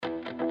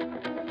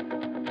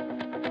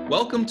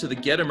Welcome to the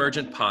Get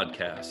Emergent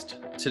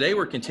podcast. Today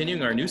we're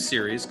continuing our new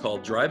series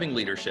called Driving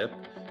Leadership,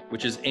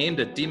 which is aimed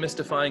at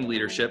demystifying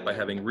leadership by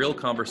having real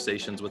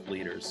conversations with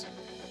leaders.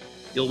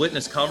 You'll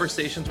witness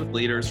conversations with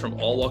leaders from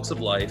all walks of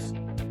life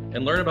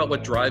and learn about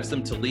what drives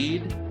them to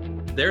lead,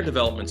 their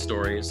development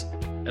stories,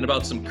 and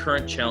about some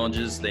current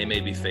challenges they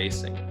may be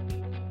facing.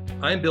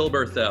 I'm Bill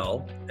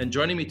Berthel, and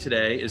joining me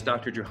today is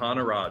Dr.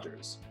 Johanna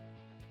Rogers.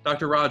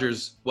 Dr.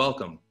 Rogers,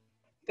 welcome.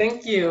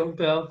 Thank you,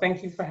 Bill.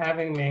 Thank you for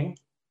having me.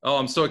 Oh,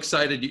 I'm so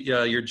excited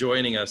you're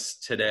joining us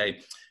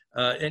today.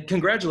 And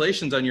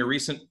congratulations on your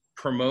recent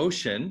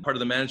promotion, part of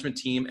the management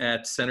team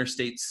at Center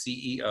State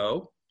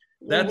CEO.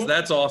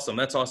 That's awesome.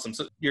 That's awesome.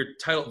 So your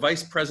title,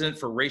 Vice President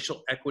for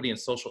Racial Equity and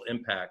Social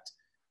Impact.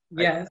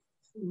 Yes.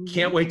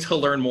 Can't wait to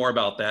learn more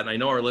about that. And I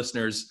know our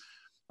listeners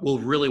will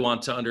really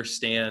want to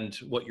understand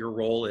what your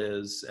role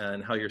is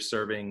and how you're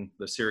serving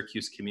the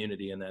Syracuse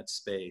community in that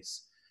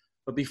space.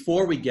 But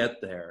before we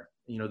get there,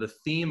 the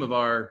theme of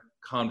our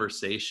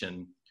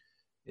conversation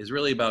is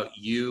really about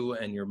you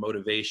and your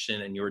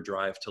motivation and your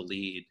drive to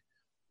lead.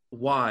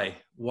 Why?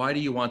 Why do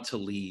you want to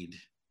lead?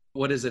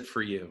 What is it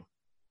for you?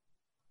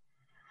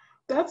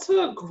 That's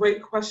a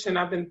great question.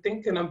 I've been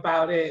thinking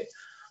about it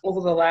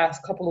over the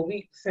last couple of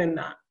weeks, and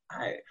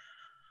I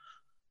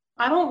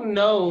don't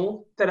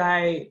know that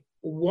I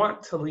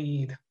want to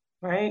lead,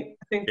 right?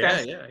 I think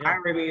that's the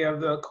irony of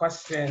the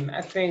question.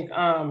 I think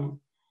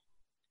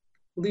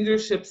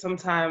leadership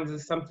sometimes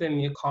is something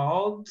you're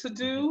called to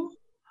do,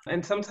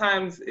 and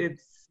sometimes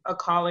it's a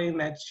calling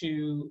that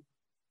you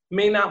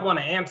may not want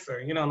to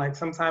answer. Like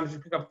sometimes you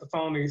pick up the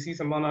phone or you see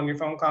someone on your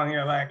phone call and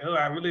you're like, oh,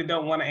 I really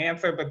don't want to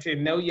answer, but you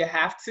know you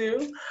have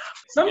to.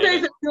 Some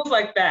days it feels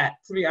like that,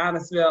 to be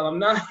honest, Bill. I'm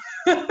not.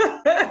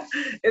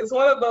 It's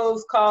one of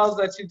those calls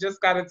that you just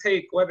got to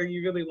take whether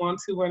you really want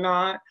to or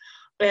not.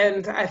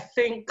 And I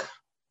think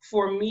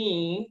for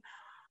me,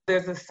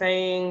 there's a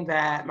saying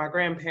that my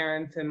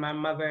grandparents and my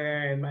mother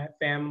and my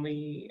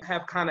family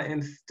have kind of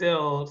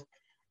instilled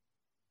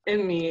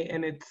in me,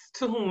 and it's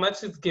to whom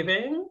much is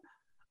given,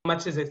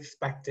 much is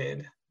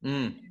expected.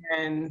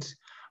 And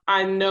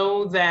I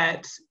know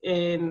that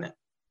in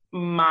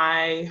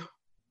my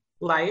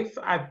life,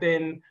 I've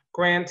been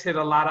granted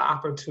a lot of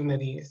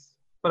opportunities,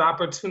 but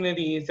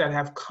opportunities that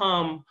have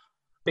come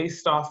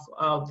based off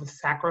of the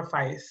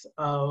sacrifice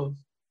of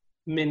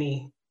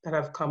many that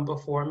have come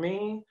before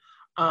me.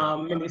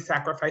 Many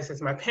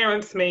sacrifices my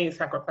parents made,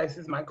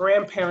 sacrifices my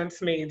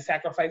grandparents made,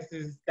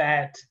 sacrifices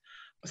that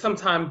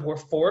sometimes were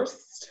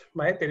forced,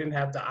 right? They didn't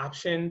have the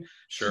option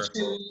to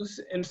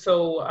choose. And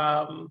so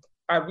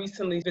I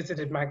recently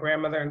visited my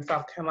grandmother in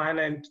South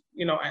Carolina, and,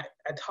 I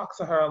talked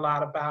to her a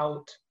lot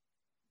about,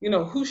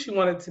 who she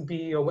wanted to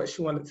be or what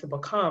she wanted to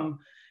become.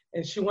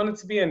 And she wanted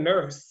to be a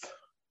nurse.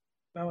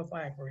 And I was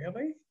like,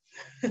 really?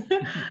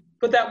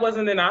 But that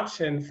wasn't an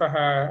option for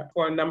her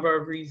for a number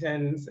of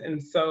reasons.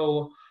 And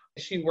so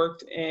she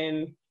worked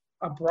in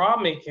a bra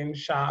making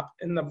shop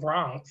in the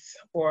Bronx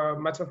for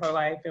much of her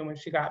life. And when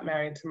she got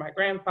married to my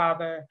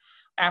grandfather,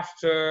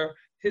 after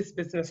his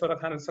business sort of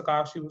kind of took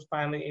off, she was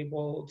finally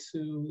able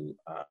to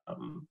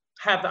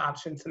have the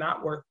option to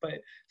not work, but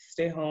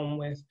stay home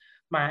with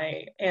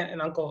my aunt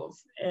and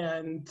uncles.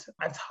 And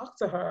I talked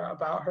to her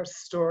about her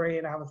story,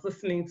 and I was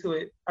listening to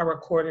it. I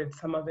recorded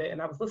some of it,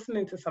 and I was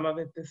listening to some of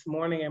it this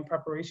morning in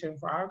preparation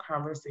for our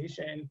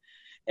conversation.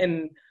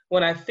 And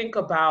when I think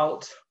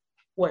about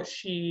what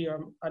she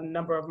or a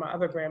number of my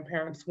other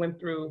grandparents went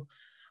through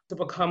to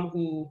become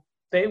who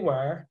they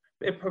were,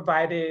 it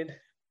provided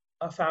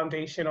a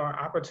foundation or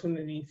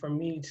opportunity for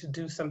me to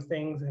do some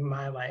things in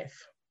my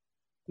life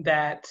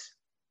that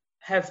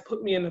has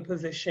put me in a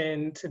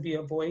position to be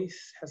a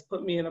voice, has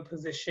put me in a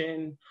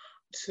position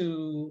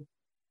to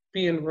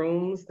be in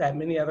rooms that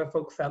many other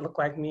folks that look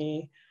like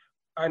me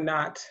are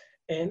not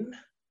in.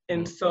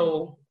 And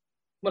so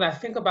when I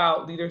think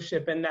about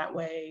leadership in that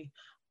way,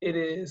 it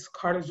is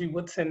Carter G.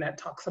 Woodson that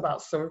talks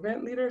about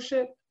servant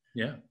leadership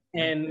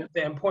and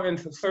the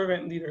importance of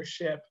servant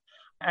leadership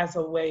as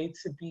a way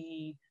to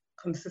be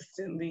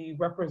consistently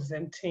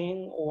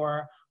representing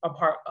or a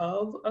part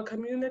of a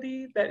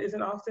community that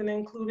isn't often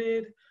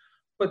included,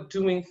 but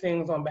doing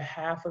things on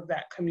behalf of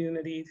that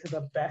community to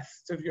the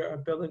best of your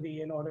ability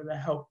in order to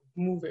help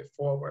move it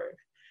forward.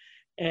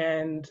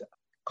 And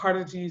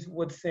Carter G.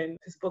 Woodson,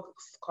 his book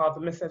is called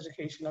The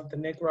Miseducation of the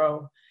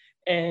Negro.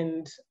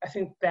 And I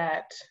think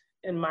that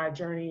in my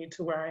journey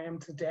to where I am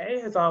today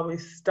has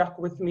always stuck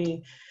with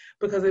me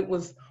because it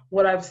was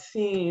what I've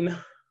seen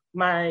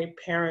my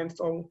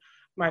parents or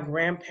my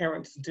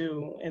grandparents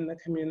do in the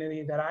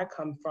community that I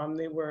come from.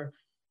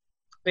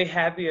 They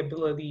had the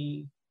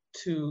ability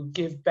to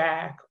give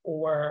back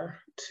or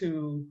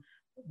to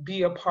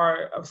be a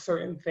part of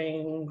certain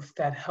things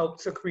that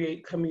help to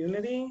create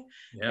community.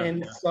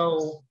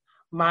 So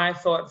my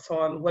thoughts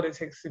on what it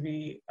takes to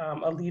be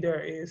a leader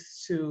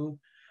is to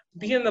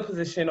be in the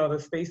position or the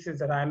spaces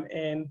that I'm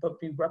in, but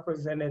be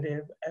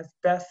representative as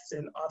best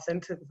and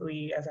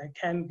authentically as I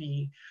can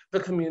be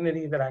the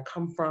community that I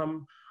come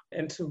from,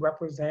 and to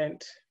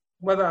represent,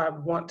 whether I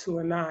want to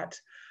or not,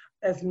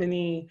 as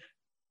many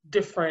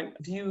different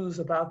views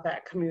about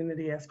that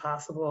community as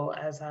possible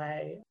as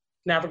I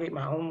navigate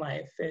my own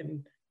life.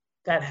 And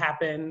that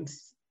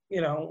happens,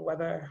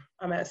 whether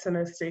I'm at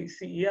Center State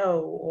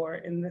CEO or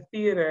in the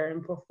theater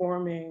and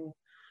performing,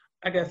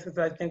 I guess, as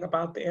I think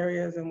about the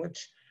areas in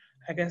which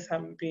I guess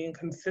I'm being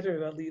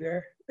considered a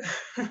leader.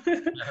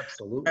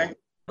 Absolutely. Right?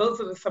 Those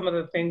are some of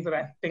the things that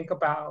I think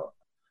about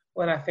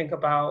when I think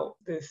about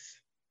this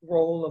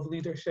role of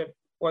leadership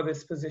or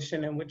this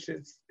position in which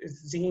is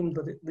deemed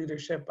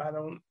leadership. I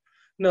don't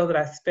know that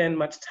I spend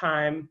much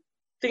time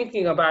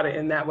thinking about it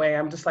in that way.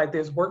 I'm just like,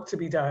 there's work to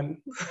be done.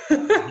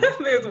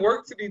 There's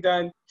work to be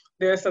done.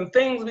 There's some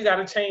things we got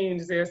to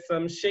change. There's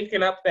some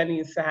shaking up that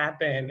needs to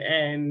happen.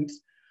 And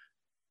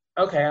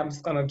okay, I'm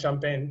just going to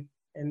jump in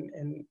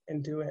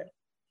and do it.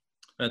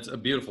 That's a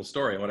beautiful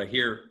story. And what I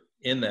hear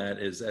in that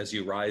is, as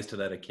you rise to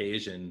that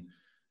occasion,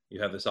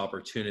 you have this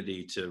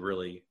opportunity to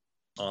really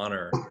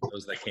honor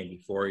those that came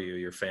before you,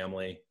 your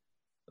family,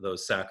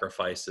 those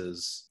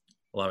sacrifices,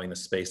 allowing the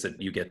space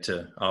that you get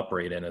to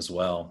operate in as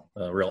well.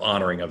 A real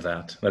honoring of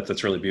that.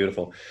 That's really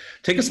beautiful.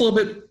 Take us a little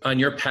bit on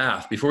your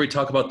path before we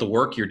talk about the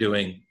work you're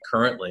doing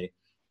currently,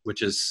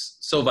 which is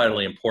so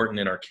vitally important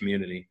in our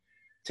community.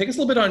 Take us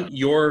a little bit on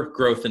your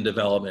growth and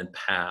development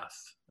path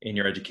in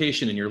your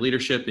education, in your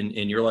leadership,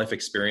 in your life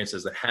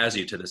experiences that has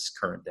you to this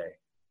current day.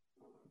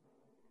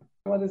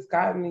 What has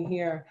gotten me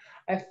here?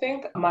 I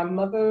think my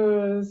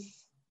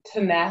mother's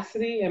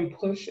tenacity and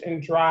push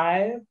and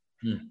drive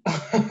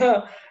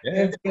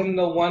has been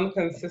the one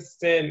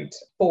consistent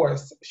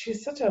force.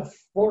 She's such a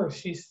force.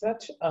 She's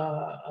such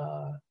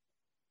I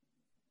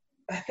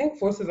think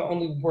force is the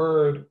only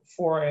word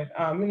for it.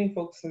 Many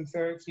folks in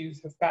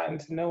Syracuse have gotten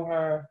to know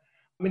her.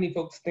 Many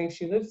folks think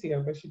she lives here,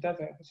 but she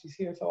doesn't because she's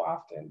here so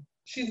often.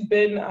 She's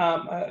been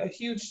a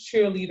huge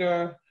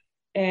cheerleader.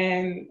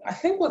 And I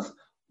think what's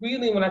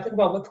really, when I think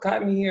about what's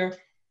gotten me here,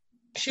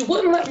 she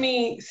wouldn't let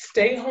me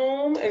stay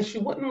home and she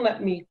wouldn't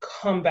let me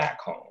come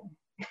back home.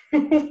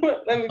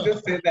 Let me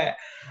just say that.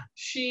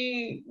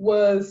 She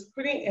was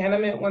pretty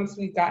animate once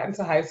we got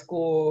into high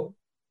school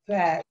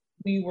that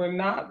we were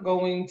not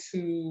going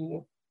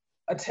to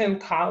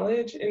attend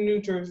college in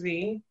New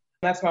Jersey.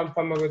 That's where I'm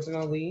from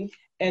originally.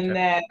 And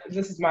that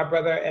this is my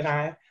brother and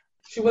I.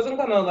 She wasn't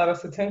going to let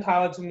us attend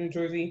college in New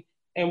Jersey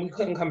and we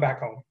couldn't come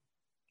back home.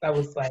 That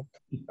was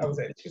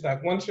it. She's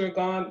like, once you're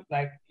gone,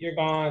 you're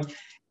gone.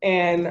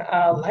 And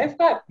life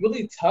got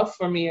really tough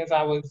for me as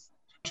I was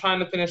trying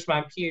to finish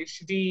my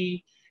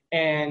PhD.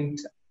 And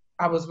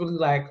I was really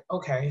like,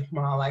 okay,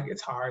 Mom,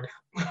 it's hard.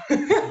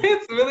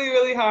 It's really,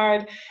 really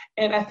hard.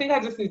 And I think I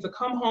just need to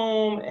come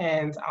home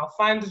and I'll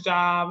find a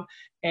job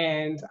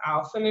and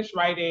I'll finish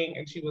writing.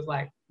 And she was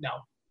like, no.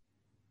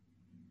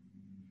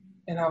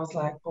 And I was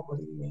like, oh, what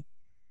do you mean?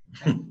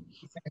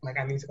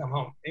 I need to come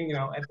home. And,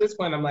 at this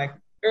point, I'm like,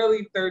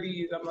 early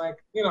 30s, I'm like,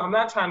 I'm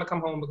not trying to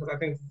come home because I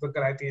think it's a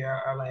good idea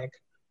or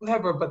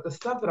whatever, but the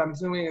stuff that I'm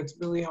doing, it's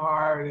really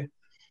hard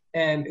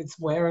and it's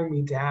wearing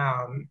me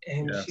down.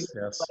 And she's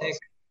like,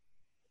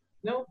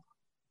 nope,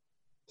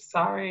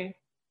 sorry,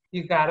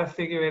 you gotta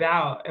figure it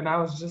out. And I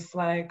was just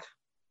like,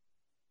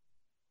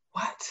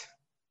 what?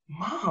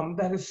 Mom,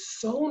 that is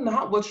so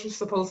not what you're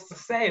supposed to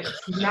say.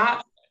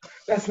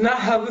 That's not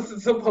how this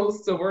is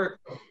supposed to work.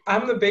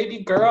 I'm the baby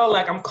girl,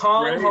 I'm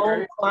calling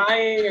home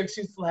crying, and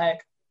she's like,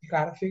 you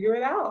gotta figure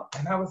it out.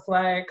 And I was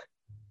like,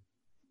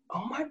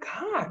 oh my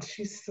God,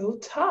 she's so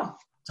tough.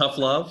 Tough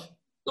love?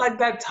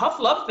 That tough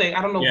love thing.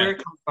 I don't know where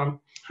it comes from.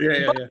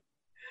 Yeah.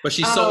 But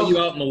she saw you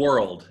out in the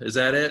world. Is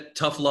that it?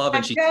 Tough love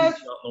and she sees you out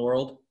in the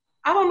world?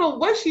 I don't know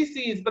what she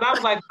sees, but I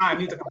was like, I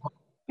need to come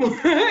home.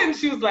 And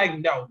she was like,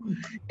 no.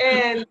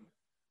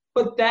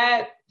 But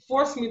that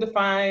forced me to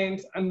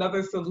find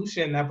another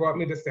solution that brought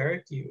me to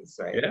Syracuse,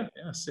 right? Yeah,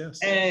 yes.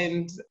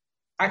 And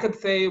I could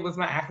say it was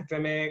my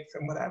academics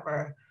and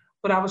whatever,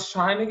 but I was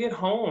trying to get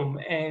home,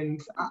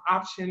 and an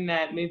option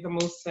that made the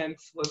most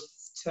sense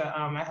was to,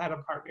 I had a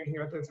partner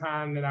here at the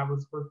time that I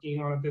was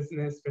working on a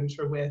business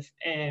venture with,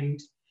 and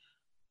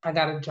I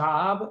got a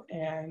job,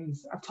 and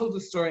I've told the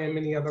story in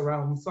many other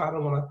realms, so I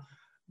don't want to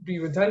be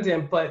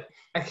redundant, but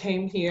I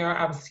came here,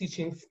 I was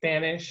teaching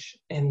Spanish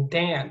and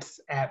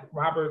dance at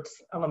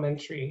Roberts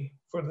Elementary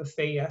for the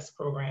Say Yes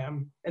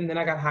program. And then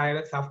I got hired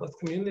at Southwest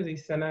Community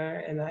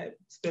Center and I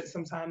spent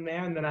some time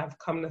there. And then I've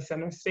come to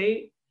Center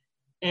State.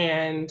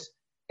 And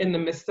in the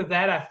midst of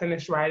that, I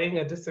finished writing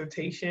a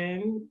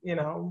dissertation,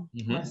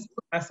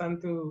 my son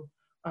through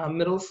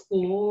middle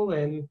school.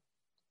 And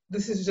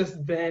this has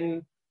just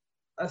been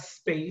a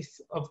space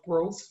of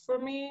growth for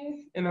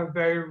me in a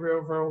very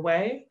real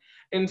way.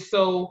 And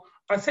so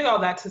I say all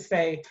that to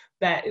say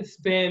that it's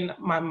been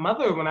my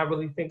mother, when I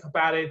really think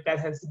about it, that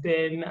has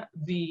been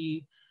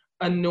the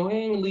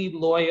annoyingly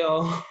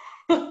loyal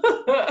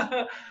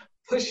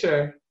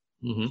pusher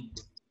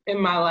in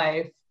my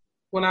life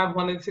when I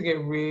wanted to get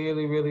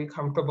really, really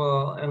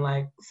comfortable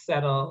and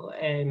settle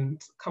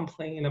and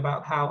complain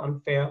about how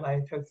unfair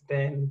life has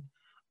been,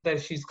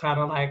 that she's kind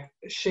of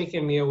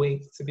shaking me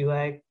awake to be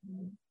like,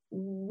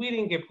 we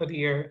didn't get put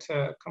here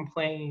to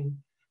complain.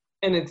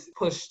 And it's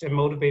pushed and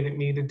motivated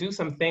me to do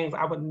some things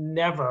I would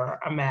never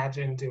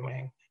imagine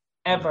doing,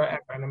 ever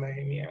in a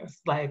million years,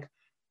 like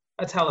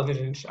a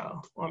television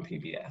show on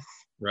PBS.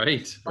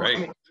 Right,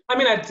 right. I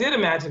mean, I did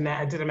imagine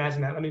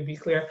that. Let me be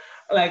clear.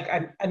 Like,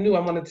 I knew I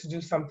wanted to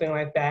do something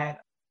like that.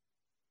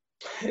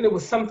 And it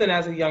was something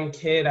as a young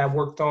kid I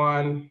worked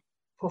on,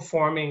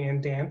 performing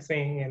and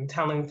dancing and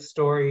telling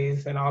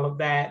stories and all of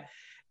that.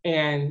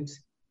 And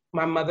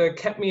my mother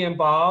kept me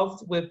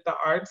involved with the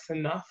arts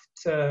enough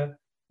to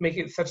make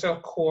it such a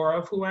core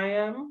of who I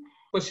am.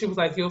 But she was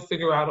like, you'll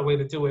figure out a way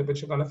to do it, but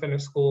you're going to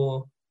finish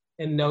school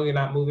and no, you're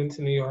not moving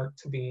to New York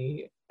to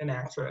be an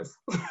actress.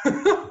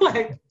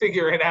 Like,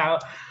 figure it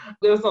out.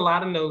 There's a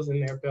lot of no's in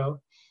there,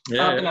 Bill.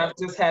 And I've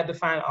just had to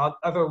find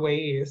other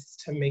ways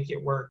to make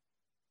it work.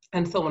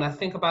 And so when I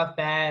think about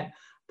that,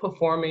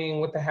 performing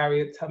with the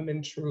Harriet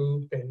Tubman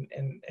troupe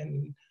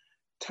and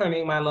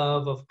turning my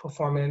love of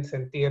performance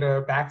and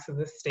theater back to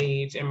the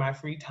stage in my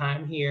free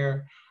time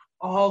here,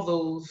 all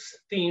those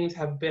themes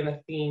have been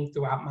a theme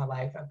throughout my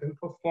life. I've been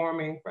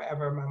performing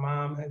forever. My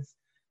mom has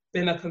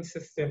been a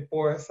consistent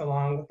force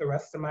along with the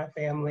rest of my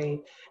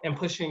family and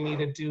pushing me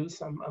to do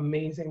some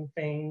amazing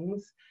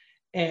things.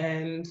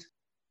 And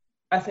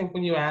I think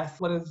when you ask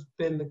what has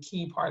been the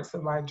key parts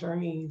of my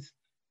journeys,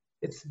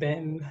 it's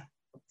been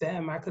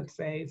them. I could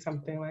say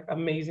something like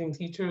amazing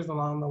teachers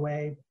along the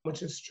way,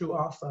 which is true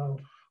also.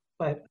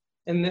 But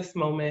in this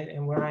moment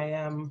and where I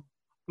am,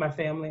 my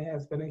family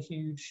has been a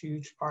huge,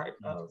 huge part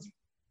of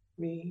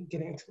me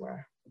getting to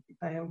where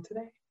I am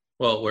today.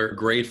 Well, we're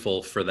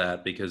grateful for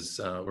that because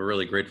we're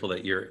really grateful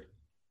that you're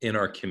in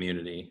our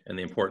community and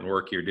the important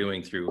work you're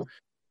doing through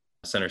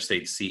Center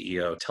State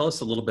CEO. Tell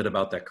us a little bit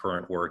about that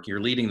current work. You're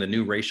leading the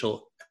new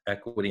Racial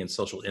Equity and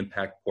Social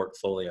Impact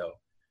Portfolio.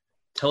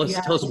 Tell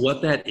us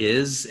what that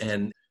is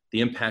and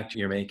the impact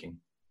you're making.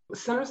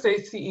 Center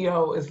State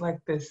CEO is like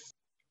this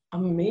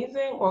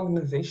amazing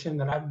organization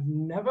that I've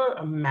never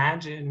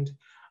imagined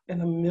in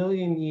a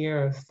million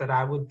years that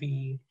I would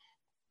be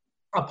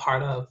a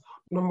part of.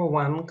 Number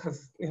one,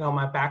 because,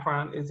 my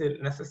background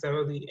isn't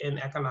necessarily in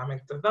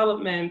economic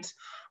development.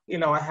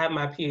 I had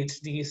my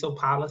PhD, so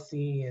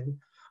policy and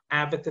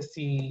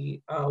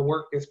advocacy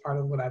work is part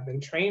of what I've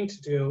been trained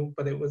to do,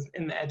 but it was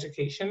in the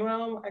education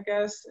realm, I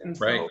guess. And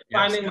so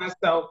finding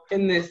myself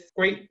in this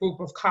great group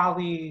of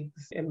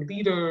colleagues and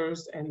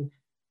leaders and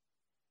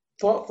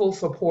thoughtful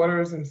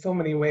supporters in so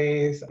many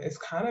ways, it's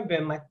kind of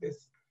been like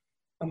this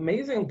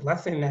amazing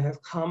blessing that has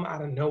come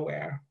out of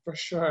nowhere, for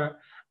sure.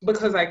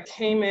 Because I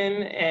came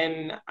in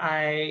and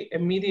I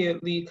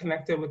immediately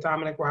connected with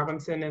Dominic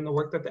Robinson and the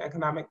work that the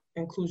economic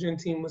inclusion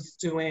team was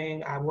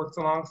doing. I worked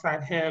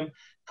alongside him,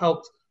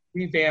 helped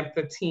revamp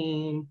the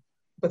team.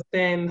 But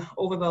then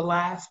over the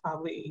last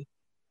probably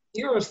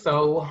year or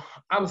so,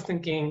 I was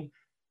thinking,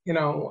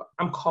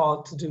 I'm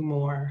called to do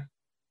more.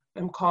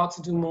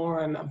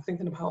 And I'm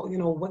thinking about,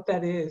 what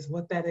that is.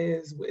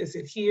 Is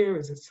it here?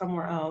 Is it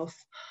somewhere else?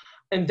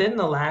 And then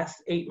the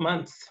last 9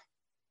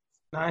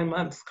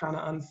 months kind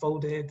of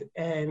unfolded,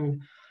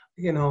 and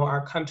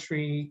our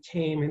country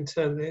came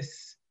into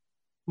this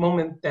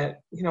moment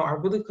that I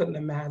really couldn't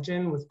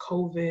imagine, with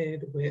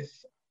COVID, with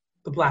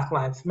the Black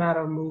Lives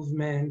Matter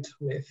movement,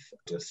 with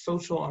just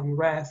social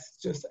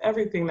unrest, just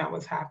everything that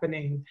was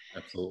happening.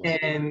 Absolutely.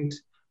 And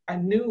I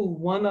knew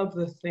one of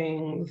the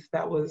things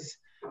that was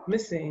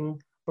missing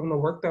from the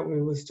work that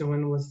we was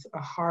doing was a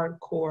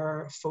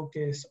hardcore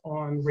focus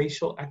on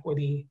racial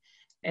equity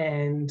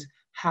and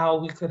how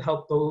we could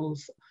help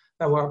those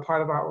that were a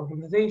part of our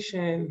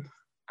organization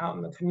out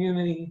in the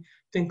community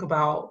think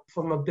about,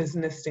 from a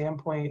business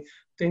standpoint,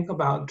 think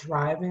about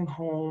driving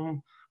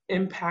home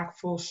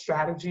impactful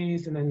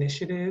strategies and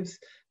initiatives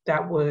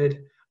that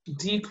would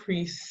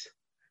decrease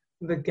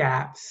the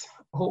gaps,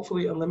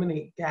 hopefully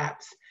eliminate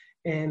gaps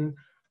in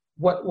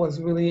what was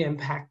really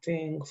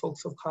impacting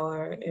folks of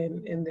color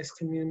in this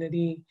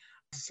community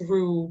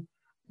through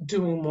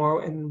doing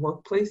more in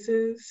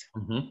workplaces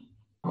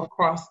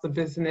across the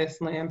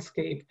business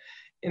landscape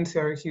in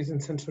Syracuse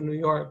and Central New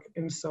York.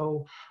 And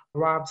so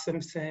Rob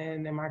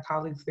Simpson and my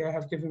colleagues there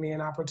have given me an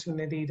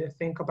opportunity to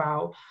think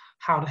about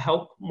how to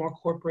help more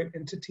corporate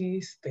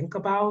entities think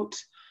about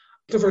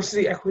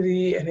diversity,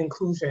 equity, and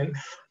inclusion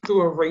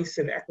through a race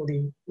and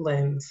equity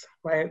lens,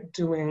 right?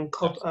 Doing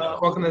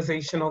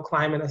organizational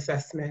climate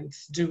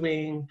assessments,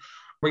 doing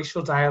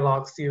racial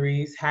dialogue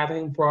series,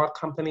 having broad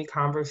company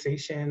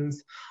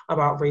conversations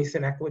about race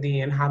and equity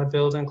and how to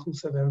build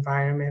inclusive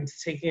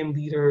environments, taking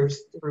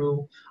leaders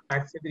through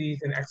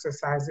activities and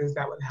exercises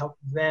that would help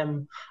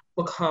them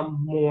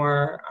become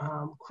more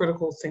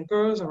critical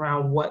thinkers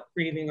around what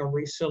creating a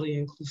racially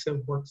inclusive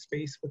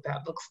workspace, what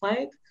that looks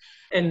like.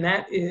 And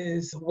that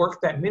is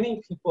work that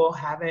many people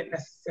haven't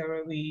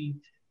necessarily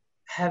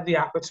had the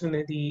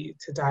opportunity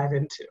to dive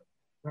into,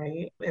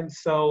 right? And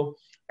so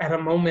at a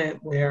moment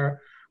where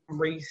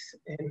race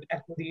and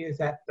equity is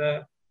at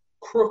the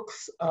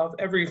crux of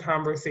every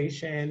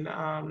conversation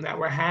that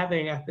we're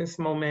having at this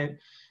moment,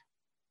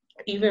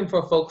 even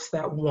for folks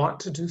that want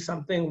to do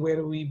something, where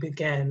do we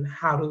begin?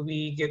 How do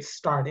we get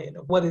started?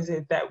 What is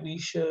it that we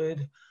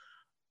should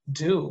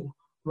do,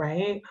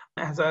 right?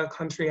 As a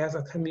country, as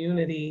a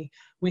community,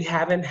 we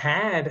haven't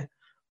had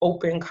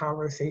open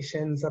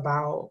conversations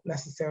about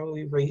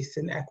necessarily race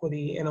and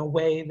equity in a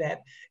way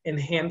that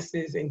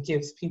enhances and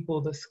gives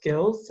people the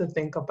skills to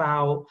think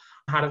about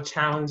how to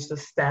challenge the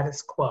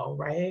status quo,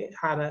 right?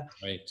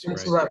 Right.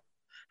 Interrupt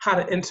how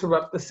to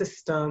interrupt the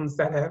systems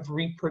that have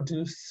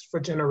reproduced for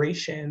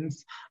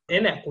generations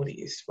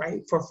inequities,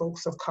 right, for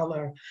folks of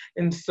color.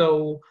 And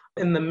so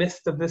in the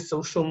midst of this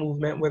social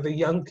movement where the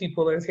young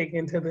people are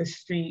taken to the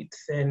streets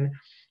and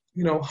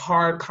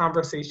hard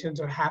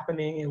conversations are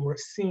happening and we're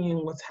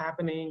seeing what's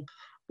happening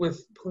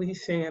with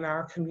policing in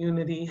our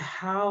community,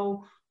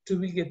 how do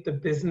we get the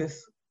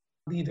business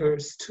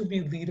leaders to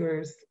be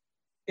leaders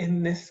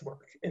in this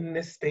work, in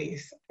this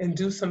space, and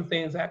do some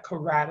things that could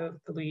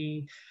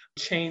radically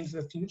change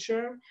the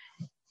future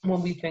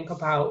when we think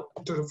about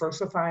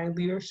diversifying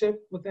leadership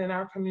within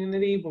our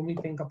community, when we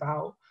think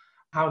about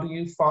how do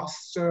you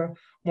foster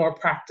more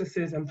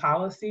practices and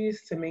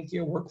policies to make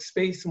your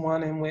workspace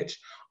one in which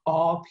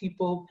all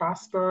people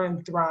prosper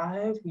and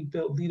thrive. We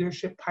build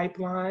leadership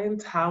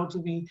pipelines. How do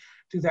we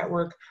do that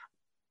work?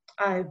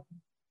 I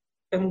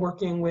am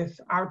working with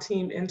our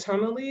team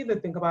internally to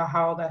think about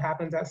how that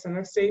happens at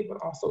Center State, but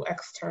also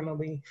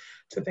externally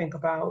to think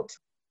about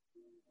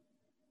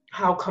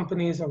how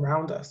companies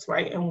around us,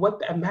 right? And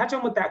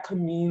imagine what that could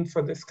mean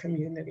for this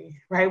community,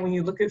 right? When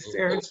you look at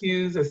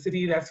Syracuse, a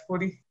city that's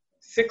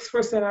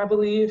 46%, I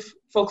believe,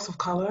 folks of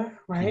color,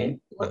 right?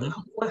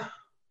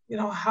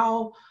 Mm-hmm.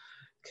 How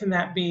can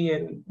that be?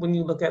 And when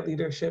you look at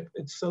leadership,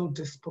 it's so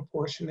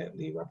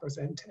disproportionately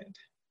represented.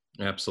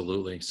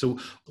 Absolutely. So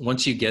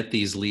once you get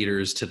these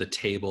leaders to the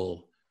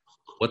table,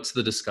 what's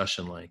the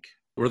discussion like?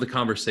 What are the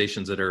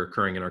conversations that are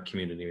occurring in our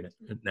community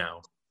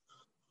now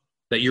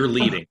that you're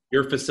leading,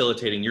 you're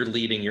facilitating, you're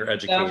leading, you're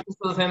educating?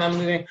 I'm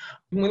leading.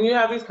 When you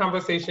have these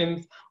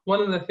conversations,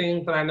 one of the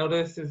things that I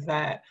notice is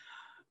that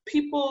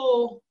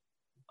people,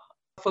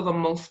 for the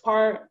most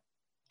part,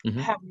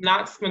 have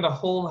not spent a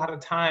whole lot of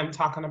time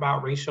talking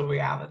about racial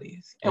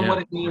realities and what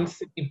it means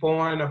to be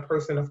born a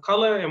person of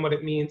color and what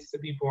it means to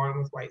be born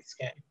with white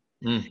skin.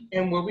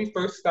 And when we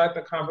first start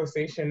the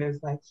conversation is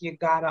like, you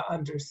gotta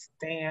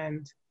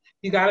understand,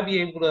 you gotta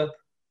be able to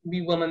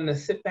be willing to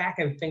sit back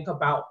and think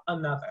about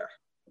another.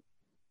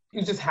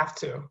 You just have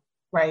to,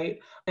 right?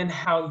 And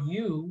how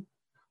you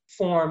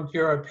formed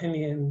your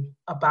opinion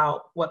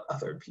about what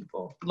other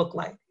people look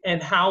like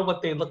and how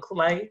what they look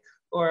like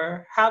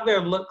or how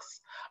their looks,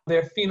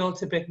 their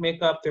phenotypic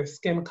makeup, their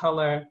skin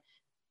color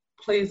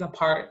plays a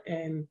part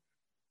in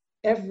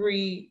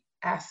every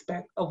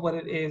aspect of what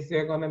it is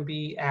they're going to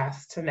be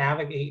asked to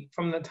navigate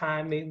from the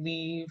time they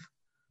leave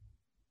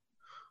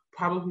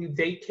probably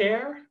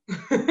daycare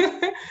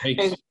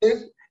and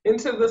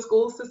into the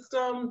school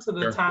system to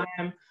the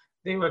time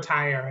they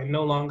retire and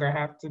no longer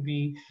have to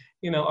be,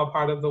 a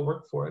part of the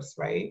workforce,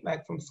 right?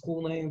 Like from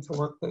schooling to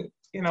work with,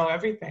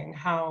 everything,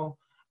 how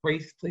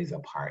race plays a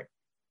part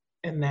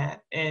in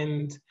that.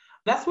 And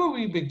that's where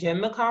we begin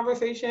the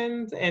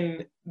conversations.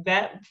 And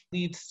that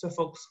leads to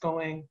folks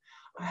going,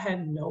 I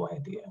had no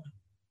idea.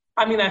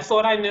 I mean, I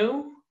thought I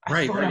knew.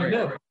 I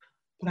knew,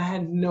 but I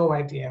had no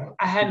idea.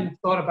 I hadn't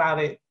thought about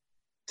it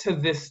to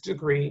this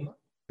degree.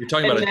 You're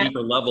talking about a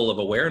deeper level of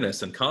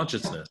awareness and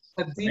consciousness.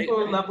 A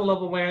deeper level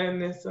of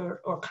awareness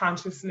or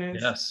consciousness.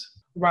 Yes.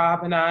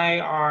 Rob and I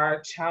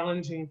are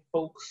challenging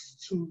folks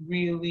to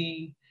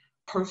really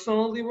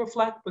personally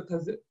reflect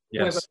because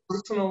where the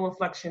personal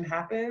reflection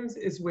happens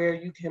is where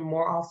you can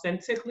more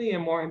authentically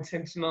and more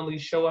intentionally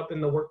show up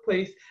in the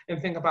workplace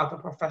and think about the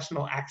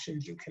professional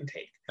actions you can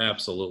take.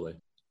 Absolutely.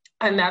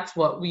 And that's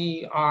what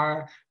we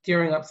are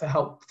gearing up to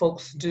help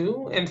folks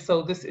do. And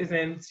so this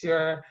isn't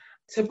your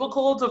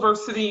typical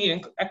diversity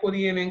and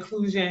equity and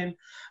inclusion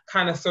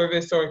kind of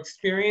service or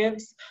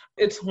experience.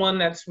 It's one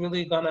that's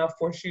really gonna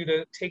force you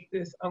to take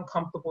this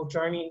uncomfortable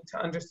journey to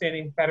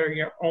understanding better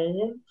your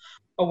own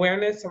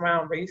awareness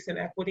around race and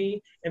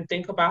equity and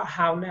think about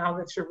how now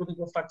that you're really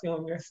reflecting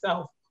on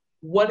yourself,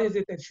 what is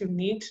it that you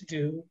need to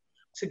do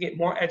to get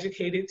more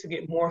educated, to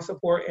get more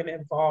support and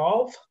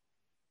evolve?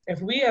 If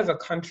we as a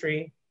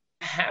country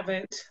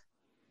haven't,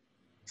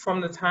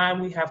 from the time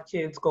we have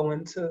kids go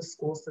into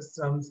school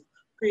systems,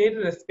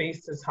 created a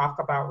space to talk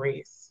about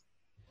race.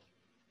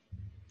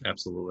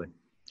 Absolutely.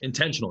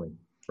 Intentionally,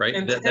 right?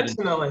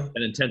 Intentionally.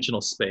 An intentional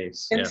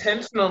space.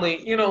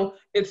 Intentionally.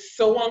 It's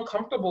so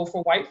uncomfortable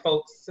for white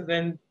folks to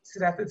then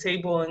sit at the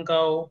table and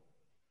go,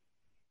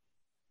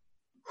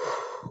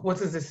 what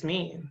does this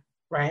mean?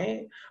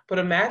 Right? But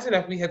imagine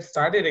if we had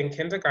started in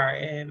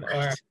kindergarten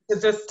or to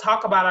just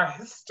talk about our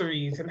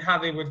histories and how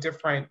they were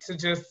different,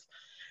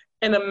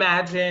 and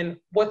imagine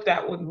what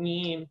that would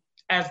mean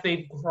as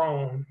they've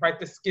grown, right?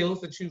 The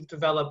skills that you've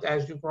developed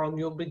as you've grown,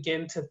 you'll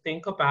begin to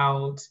think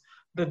about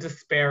the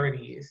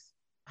disparities,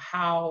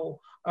 how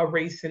a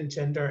race and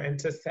gender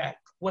intersect,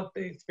 what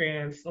the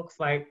experience looks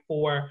like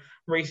for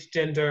race,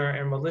 gender,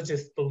 and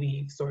religious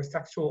beliefs or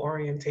sexual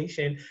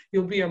orientation.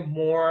 You'll be a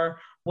more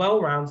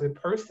well-rounded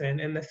person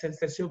in the sense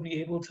that you'll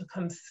be able to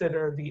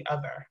consider the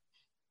other.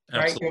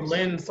 right? Your Absolutely.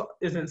 lens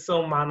isn't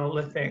so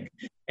monolithic.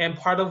 And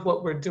part of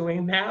what we're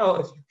doing now,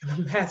 if you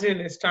can imagine,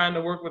 is trying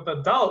to work with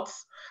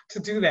adults to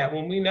do that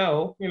when we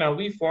know,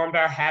 we've formed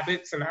our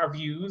habits and our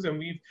views and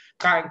we've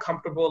gotten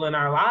comfortable in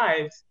our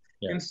lives.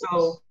 Yeah. And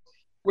so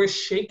we're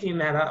shaking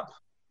that up.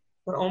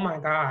 But oh my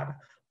God,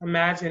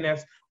 imagine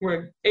if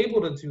we're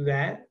able to do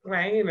that,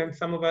 right? And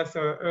some of us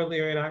are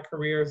earlier in our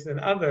careers than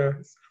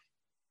others,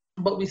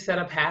 but we set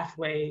a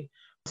pathway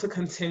to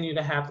continue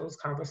to have those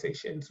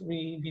conversations.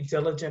 We be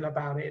diligent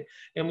about it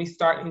and we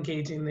start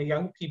engaging the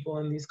young people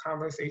in these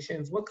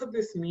conversations. What could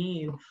this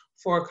mean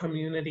for a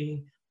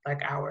community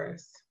like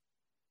ours?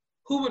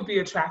 Who would be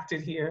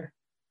attracted here?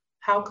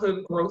 How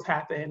could growth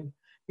happen?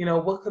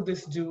 What could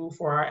this do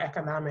for our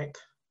economic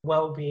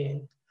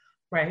well-being,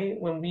 right?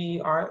 When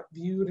we are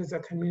viewed as a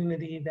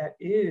community that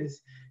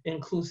is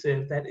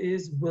inclusive, that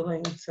is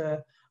willing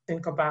to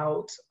think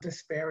about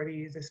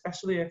disparities,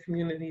 especially a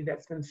community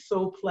that's been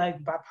so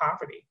plagued by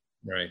poverty.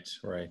 Right.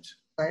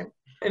 Right.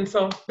 And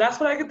so that's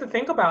what I get to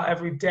think about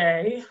every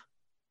day,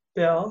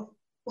 Bill.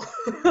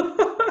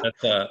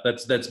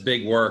 That's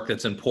big work.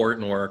 That's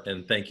important work.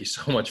 And thank you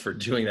so much for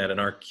doing that in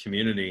our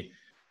community,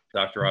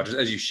 Dr. Rogers.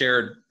 As you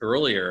shared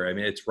earlier, I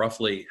mean, it's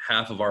roughly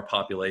half of our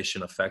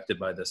population affected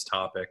by this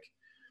topic.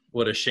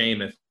 What a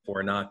shame if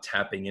we're not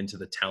tapping into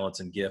the talents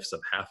and gifts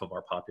of half of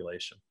our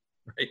population,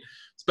 right?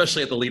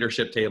 Especially at the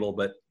leadership table,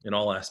 but in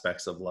all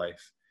aspects of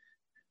life.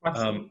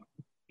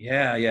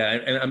 Yeah.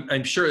 And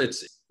I'm sure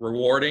it's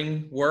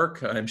rewarding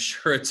work. I'm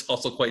sure it's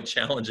also quite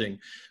challenging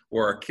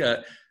work.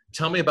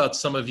 Tell me about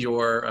some of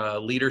your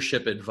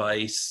leadership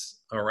advice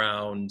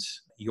around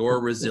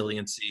your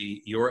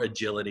resiliency, your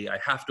agility. I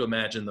have to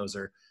imagine those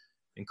are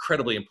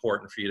incredibly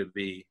important for you to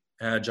be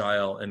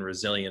agile and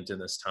resilient in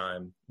this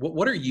time.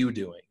 What are you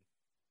doing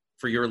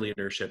for your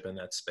leadership in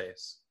that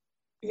space?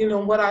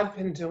 What I've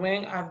been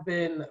doing, I've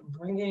been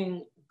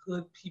bringing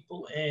good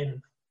people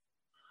in.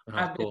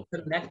 I've been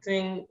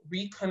connecting,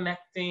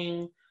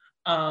 reconnecting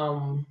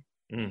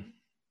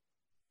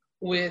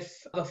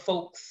with the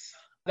folks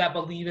that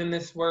believe in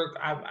this work.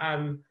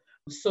 I'm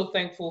so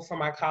thankful for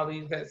my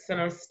colleagues at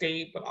Center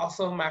State, but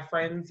also my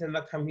friends in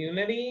the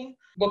community,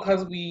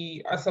 because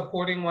we are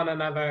supporting one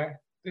another.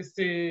 This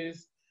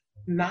is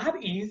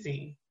not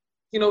easy.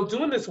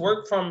 Doing this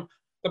work from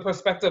the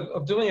perspective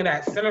of doing it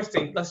at Center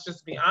State, let's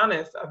just be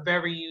honest, a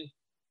very,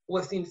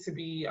 what seems to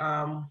be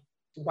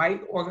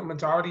white or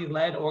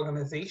majority-led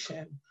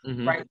organization,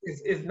 right,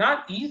 is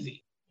not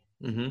easy,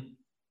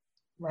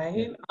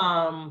 right?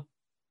 Yeah.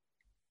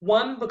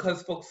 One,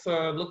 because folks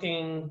are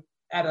looking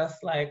at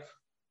us like,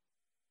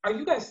 are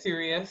you guys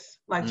serious?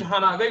 Like,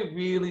 Johanna, are they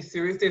really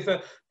serious?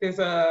 There's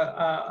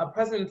a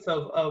presence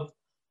of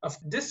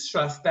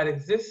distrust that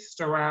exists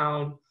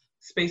around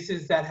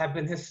spaces that have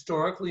been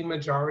historically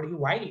majority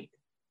white.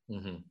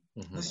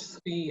 Let's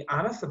just be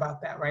honest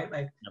about that, right?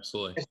 Like,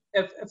 absolutely.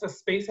 If a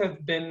space has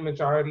been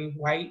majority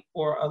white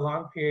for a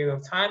long period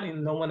of time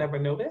and no one ever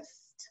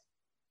noticed.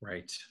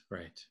 Right.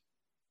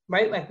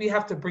 Like, we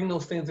have to bring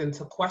those things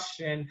into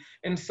question.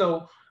 And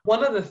so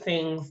one of the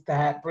things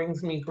that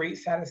brings me great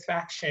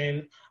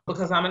satisfaction,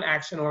 because I'm an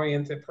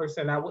action-oriented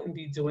person, I wouldn't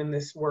be doing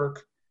this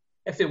work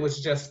if it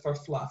was just for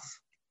fluff.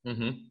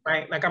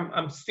 Right? Like,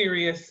 I'm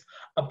serious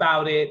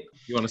about it.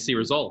 You want to see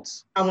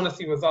results. I want to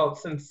see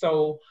results. And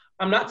so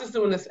I'm not just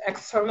doing this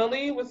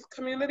externally with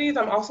communities,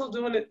 I'm also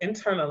doing it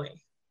internally,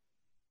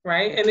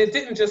 right? And it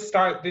didn't just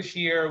start this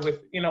year with,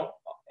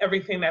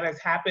 everything that has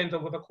happened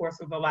over the course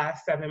of the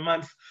last 7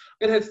 months.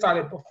 It had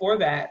started before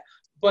that,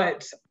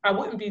 but I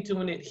wouldn't be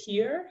doing it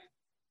here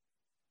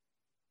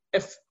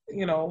if,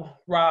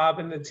 Rob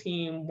and the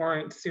team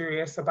weren't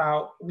serious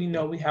about, we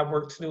know we have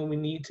work to do and we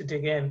need to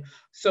dig in.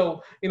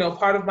 So,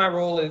 part of my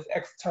role is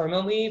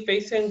externally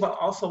facing, but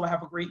also I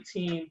have a great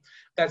team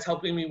that's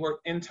helping me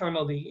work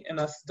internally and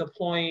us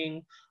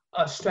deploying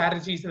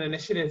strategies and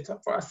initiatives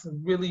for us to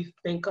really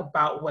think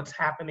about what's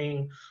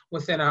happening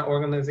within our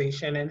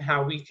organization and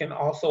how we can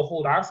also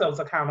hold ourselves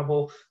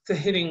accountable to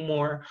hitting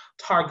more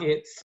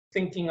targets,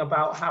 thinking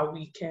about how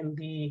we can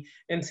be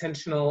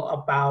intentional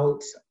about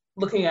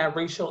looking at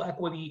racial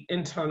equity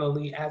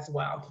internally as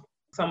well.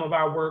 Some of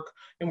our work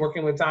in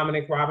working with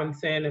Dominic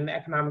Robinson and the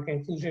economic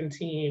inclusion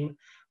team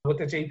with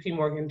the JP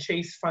Morgan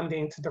Chase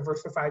funding to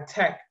diversify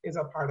tech is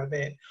a part of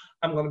it.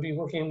 I'm going to be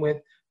working with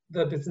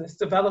the business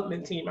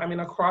development team.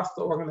 Across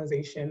the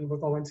organization, we're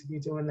going to be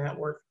doing that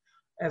work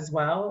as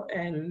well.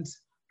 And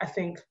I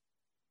think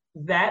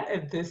that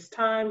at this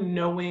time,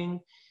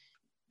 knowing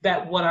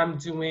that what I'm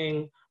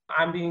doing,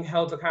 I'm being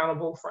held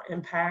accountable for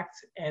impact,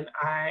 and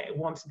I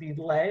want to be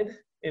led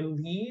and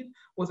lead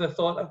with the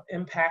thought of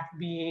impact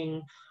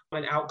being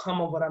an outcome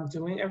of what I'm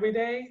doing every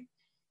day.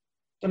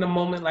 In a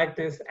moment like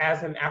this,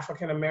 as an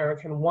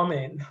African-American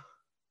woman,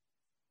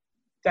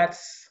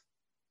 that's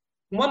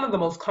one of the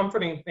most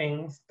comforting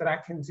things that I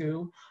can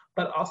do,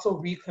 but also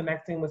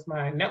reconnecting with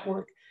my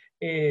network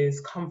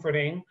is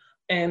comforting,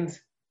 and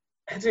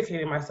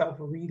educating myself,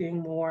 reading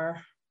more.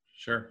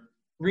 Sure.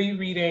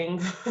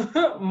 rereading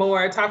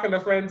more, talking to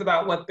friends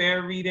about what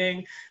they're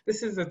reading.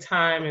 This is a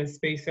time and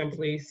space and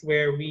place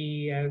where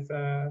we as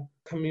a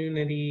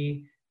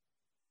community,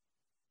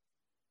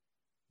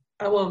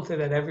 I won't say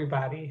that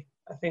everybody,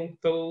 I think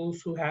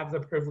those who have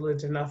the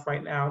privilege enough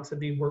right now to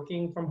be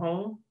working from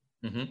home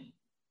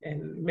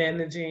and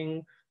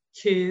managing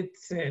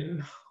kids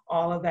and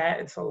all of that,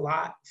 it's a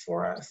lot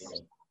for us.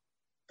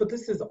 But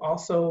this is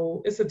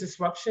also, it's a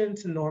disruption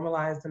to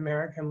normalized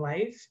American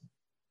life.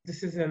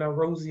 This isn't a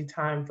rosy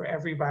time for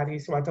everybody,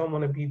 so I don't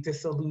want to be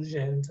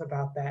disillusioned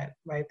about that,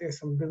 right? There's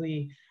some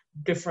really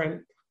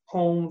different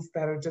homes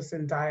that are just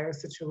in dire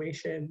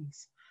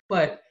situations.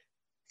 But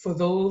for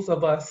those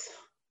of us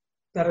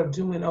that are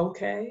doing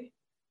okay,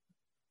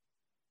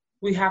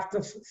 we have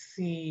to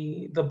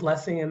see the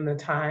blessing in the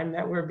time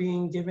that we're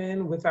being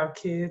given with our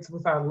kids,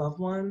 with our loved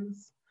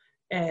ones.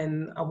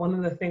 And one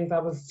of the things I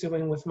was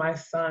doing with my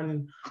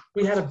son,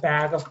 we had a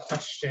bag of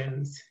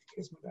questions.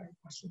 Here's my bag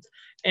of questions.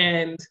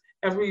 And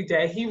every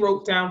day he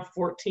wrote down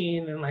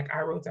 14 and like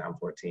I wrote down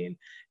 14.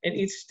 And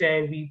each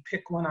day we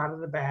pick one out of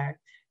the bag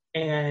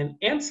and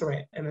answer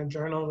it in a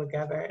journal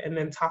together and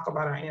then talk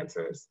about our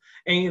answers.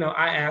 And, you know,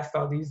 I asked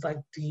all these like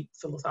deep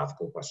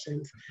philosophical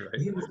questions.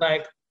 Right. He was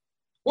like,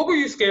 what were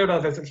you scared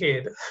of as a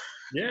kid?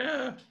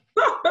 Yeah.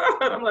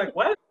 And I'm like,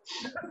 what?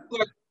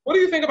 Like, what do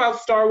you think about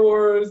Star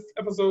Wars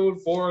Episode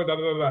 4? Da,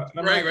 da, da, da. And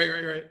I'm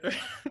right.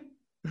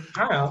 I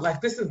don't know,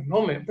 like this is the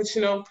moment. But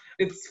you know,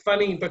 it's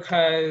funny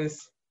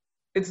because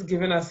it's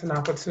given us an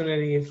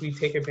opportunity, if we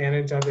take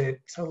advantage of it,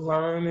 to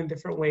learn in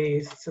different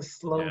ways, to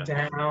slow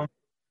down.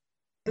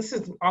 This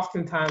is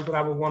oftentimes what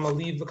I would want to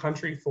leave the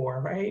country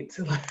for, right?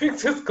 To like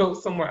just go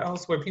somewhere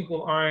else where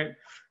people aren't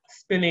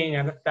spinning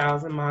at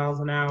 1,000 miles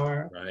an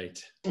hour. Right.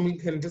 And we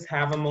can just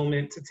have a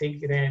moment to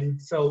take it in.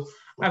 So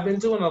I've been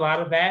doing a lot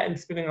of that and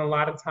spending a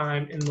lot of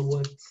time in the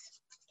woods.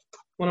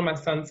 One of my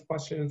son's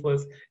questions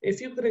was,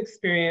 if you could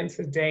experience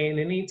a day in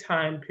any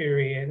time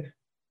period,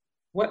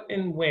 what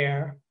and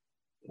where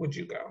would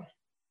you go?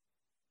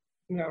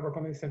 I'm not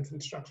working on his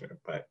sentence structure,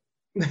 but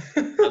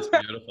that's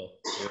beautiful.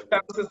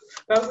 that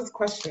was his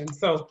question.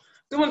 So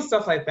doing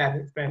stuff like that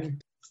has been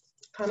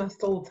kind of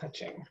soul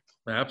touching.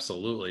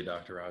 Absolutely,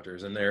 Dr.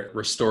 Rogers. And they're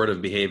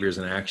restorative behaviors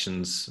and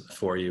actions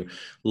for you.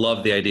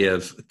 Love the idea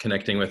of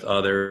connecting with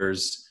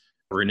others,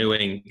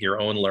 renewing your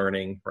own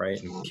learning, right?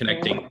 And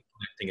connecting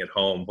at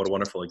home. What a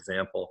wonderful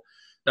example.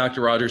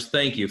 Dr. Rogers,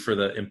 thank you for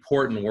the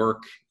important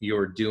work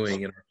you're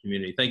doing in our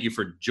community. Thank you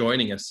for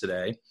joining us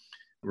today.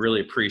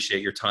 Really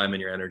appreciate your time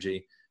and your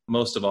energy.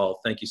 Most of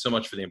all, thank you so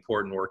much for the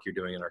important work you're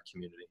doing in our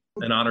community.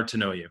 An honor to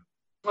know you.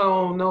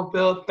 Oh, no,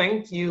 Bill,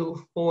 thank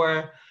you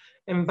for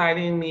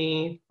inviting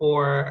me,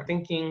 for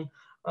thinking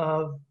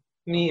of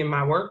me and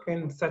my work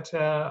in such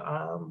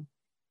a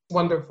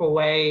wonderful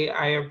way.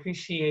 I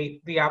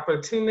appreciate the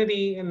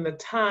opportunity and the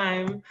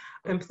time,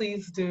 and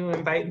please do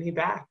invite me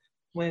back.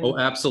 Oh,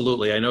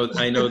 absolutely. I know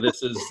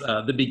this is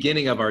the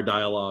beginning of our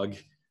dialogue.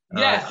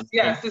 Yes,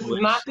 this is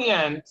not the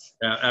end.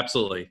 Yeah,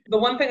 absolutely. The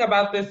one thing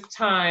about this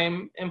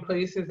time and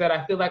place is that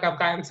I feel like I've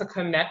gotten to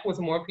connect with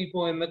more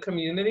people in the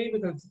community,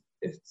 because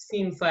it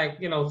seems like,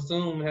 you know,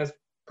 Zoom has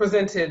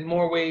presented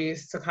more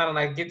ways to kind of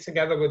like get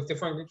together with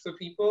different groups of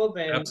people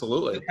than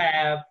absolutely we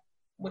have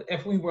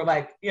if we were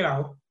like, you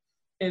know,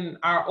 in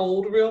our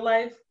old real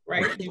life,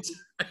 right?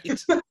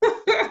 Yes.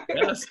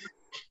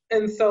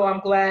 And so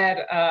I'm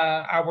glad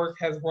our work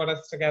has brought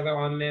us together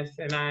on this,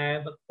 and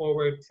I look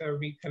forward to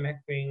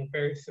reconnecting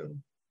very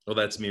soon. Well,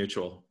 that's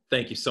mutual.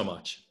 Thank you so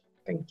much.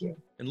 Thank you.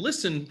 And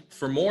listen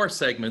for more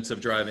segments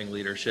of Driving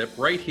Leadership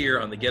right here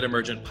on the Get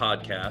Emergent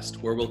podcast,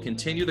 where we'll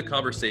continue the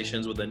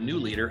conversations with a new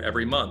leader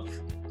every month.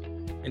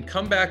 And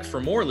come back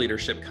for more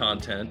leadership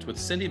content with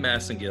Cindy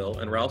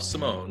Massengill and Ralph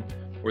Simone,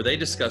 where they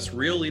discuss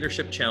real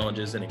leadership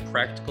challenges in a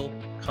practical,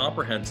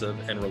 comprehensive,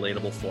 and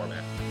relatable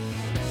format.